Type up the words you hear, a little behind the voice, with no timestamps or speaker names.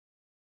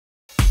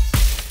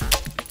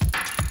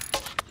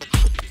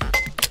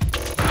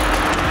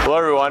Hello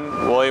everyone,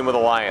 William with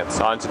Alliance.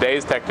 On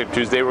today's Tech Tip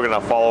Tuesday, we're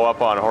going to follow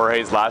up on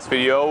Jorge's last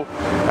video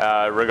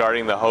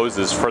regarding the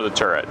hoses for the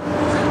turret.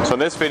 So in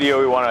this video,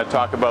 we want to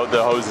talk about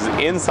the hoses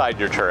inside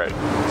your turret.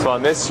 So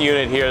on this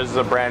unit here, this is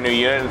a brand new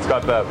unit, it's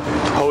got the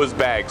hose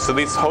bag. So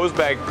this hose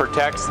bag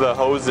protects the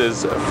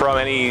hoses from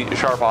any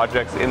sharp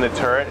objects in the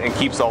turret and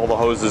keeps all the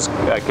hoses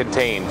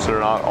contained so they're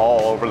not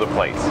all over the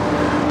place.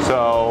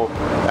 So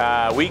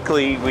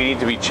weekly, we need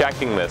to be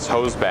checking this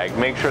hose bag,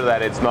 make sure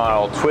that it's not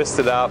all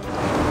twisted up,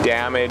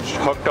 damaged,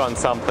 hooked on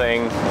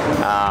something,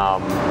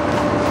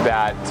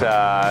 that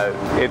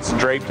it's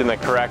draped in the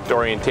correct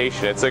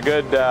orientation. It's a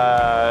good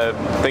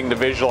thing to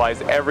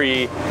visualize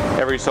every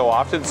so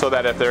often so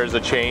that if there's a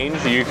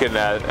change, you can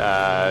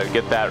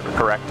get that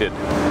corrected.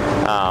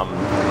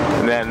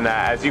 And then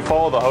as you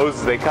follow the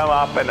hoses, they come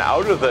up and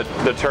out of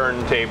the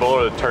turntable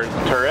or the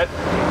turret,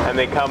 and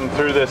they come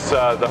through this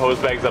the hose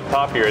bags up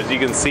top here. As you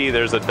can see,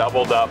 there's a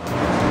doubled up,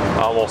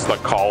 almost a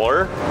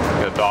collar,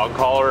 a dog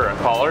collar or a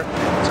collar.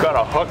 It's got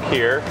a hook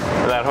here,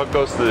 and that hook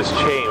goes to this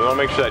chain. We want to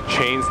make sure that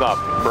chain's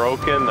not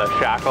broken, the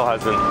shackle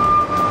hasn't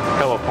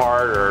come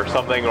apart or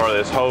something, or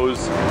this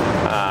hose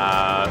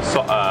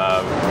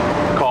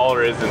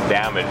collar isn't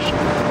damaged.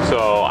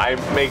 So I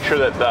make sure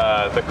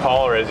that the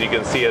collar, as you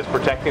can see, is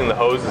protecting the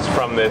hoses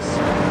from this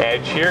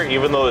edge here.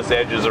 Even though this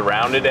edge is a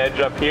rounded edge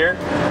up here,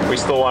 we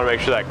still want to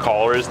make sure that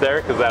collar is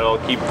there because that'll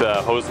keep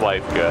the hose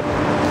life good.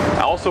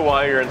 Also,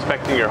 while you're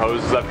inspecting your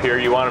hoses up here,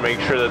 you want to make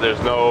sure that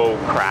there's no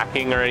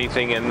cracking or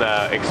anything in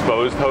the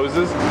exposed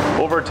hoses.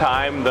 Over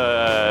time,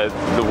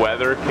 the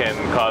weather can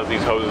cause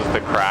these hoses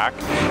to crack,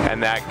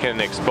 and that can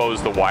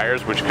expose the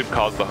wires, which could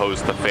cause the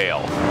hose to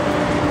fail.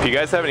 If you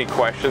guys have any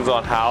questions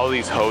on how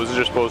these hoses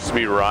are supposed to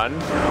be run,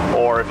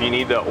 or if you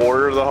need to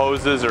order the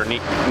hoses or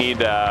need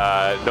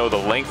to know the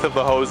length of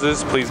the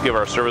hoses, please give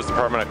our service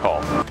department a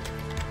call.